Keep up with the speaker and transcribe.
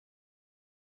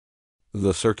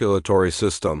The circulatory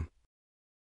system.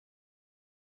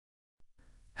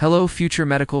 Hello, future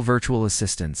medical virtual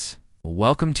assistants.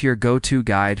 Welcome to your go-to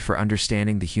guide for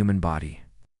understanding the human body.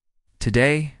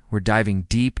 Today, we're diving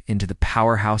deep into the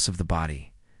powerhouse of the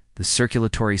body, the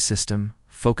circulatory system,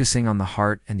 focusing on the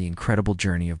heart and the incredible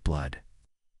journey of blood.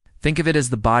 Think of it as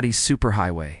the body's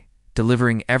superhighway,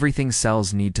 delivering everything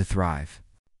cells need to thrive.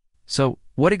 So,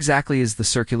 what exactly is the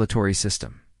circulatory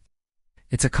system?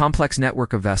 It's a complex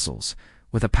network of vessels,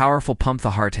 with a powerful pump,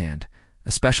 the heart hand,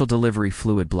 a special delivery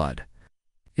fluid, blood.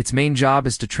 Its main job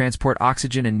is to transport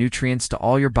oxygen and nutrients to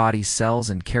all your body's cells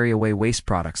and carry away waste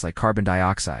products like carbon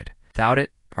dioxide. Without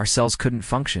it, our cells couldn't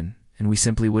function, and we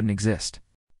simply wouldn't exist.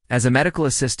 As a medical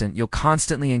assistant, you'll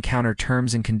constantly encounter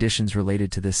terms and conditions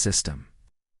related to this system.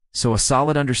 So a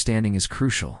solid understanding is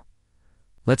crucial.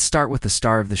 Let's start with the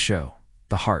star of the show,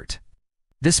 the heart.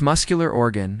 This muscular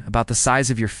organ, about the size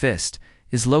of your fist,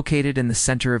 is located in the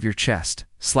center of your chest,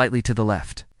 slightly to the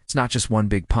left. It's not just one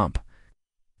big pump.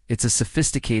 It's a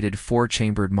sophisticated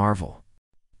four-chambered marvel.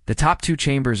 The top two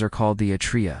chambers are called the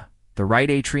atria, the right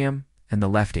atrium and the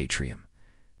left atrium.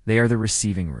 They are the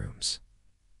receiving rooms.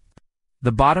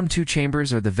 The bottom two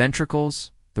chambers are the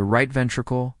ventricles, the right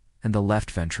ventricle and the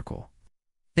left ventricle.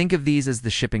 Think of these as the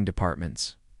shipping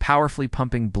departments, powerfully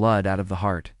pumping blood out of the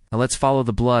heart. Now let's follow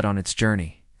the blood on its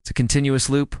journey. It's a continuous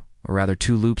loop, or rather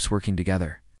two loops working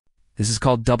together. This is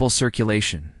called double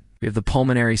circulation. We have the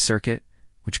pulmonary circuit,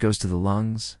 which goes to the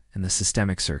lungs, and the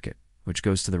systemic circuit, which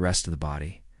goes to the rest of the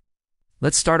body.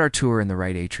 Let's start our tour in the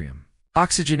right atrium.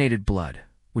 Oxygenated blood,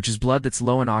 which is blood that's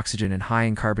low in oxygen and high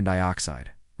in carbon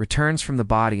dioxide, returns from the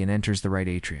body and enters the right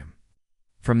atrium.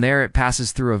 From there, it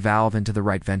passes through a valve into the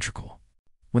right ventricle.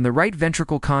 When the right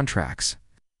ventricle contracts,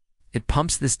 it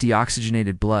pumps this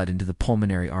deoxygenated blood into the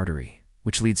pulmonary artery,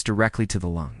 which leads directly to the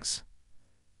lungs.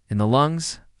 In the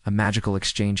lungs, a magical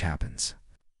exchange happens.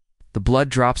 The blood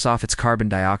drops off its carbon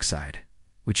dioxide,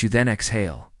 which you then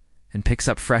exhale, and picks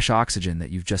up fresh oxygen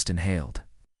that you've just inhaled.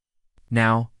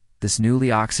 Now, this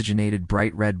newly oxygenated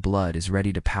bright red blood is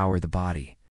ready to power the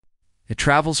body. It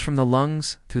travels from the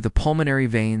lungs through the pulmonary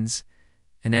veins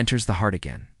and enters the heart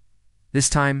again, this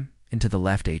time into the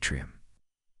left atrium.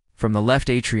 From the left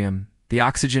atrium, the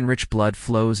oxygen-rich blood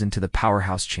flows into the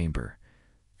powerhouse chamber,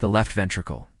 the left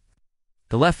ventricle.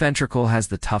 The left ventricle has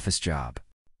the toughest job.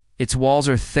 Its walls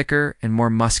are thicker and more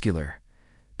muscular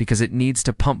because it needs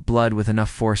to pump blood with enough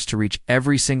force to reach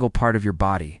every single part of your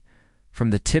body, from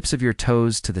the tips of your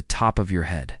toes to the top of your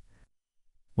head.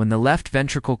 When the left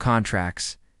ventricle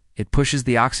contracts, it pushes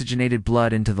the oxygenated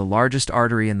blood into the largest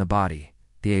artery in the body,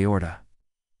 the aorta.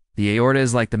 The aorta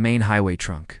is like the main highway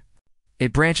trunk.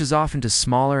 It branches off into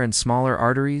smaller and smaller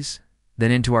arteries,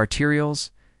 then into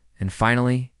arterioles, and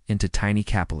finally into tiny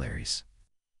capillaries.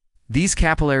 These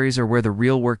capillaries are where the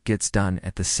real work gets done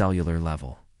at the cellular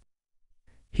level.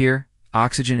 Here,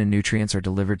 oxygen and nutrients are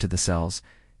delivered to the cells,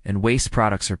 and waste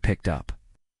products are picked up.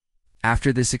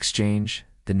 After this exchange,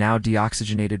 the now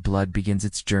deoxygenated blood begins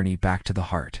its journey back to the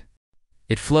heart.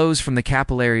 It flows from the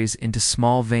capillaries into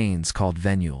small veins called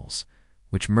venules,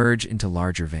 which merge into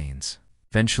larger veins.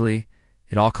 Eventually,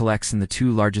 it all collects in the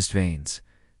two largest veins,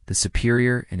 the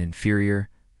superior and inferior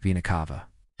vena cava,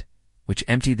 which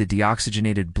empty the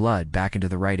deoxygenated blood back into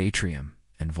the right atrium,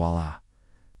 and voila,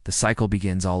 the cycle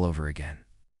begins all over again.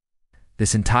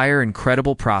 This entire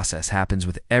incredible process happens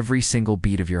with every single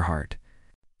beat of your heart.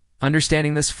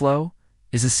 Understanding this flow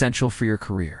is essential for your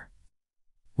career.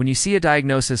 When you see a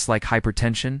diagnosis like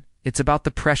hypertension, it's about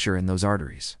the pressure in those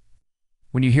arteries.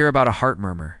 When you hear about a heart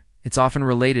murmur, it's often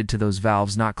related to those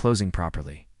valves not closing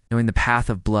properly. Knowing the path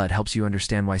of blood helps you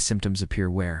understand why symptoms appear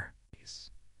where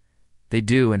they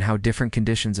do and how different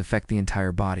conditions affect the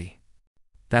entire body.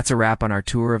 That's a wrap on our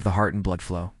tour of the heart and blood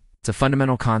flow. It's a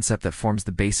fundamental concept that forms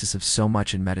the basis of so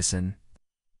much in medicine.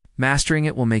 Mastering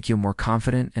it will make you a more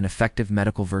confident and effective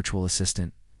medical virtual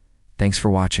assistant. Thanks for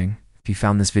watching. If you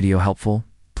found this video helpful,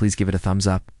 please give it a thumbs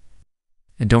up.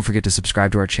 And don't forget to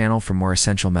subscribe to our channel for more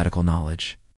essential medical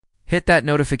knowledge. Hit that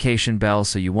notification bell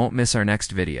so you won't miss our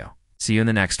next video. See you in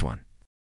the next one.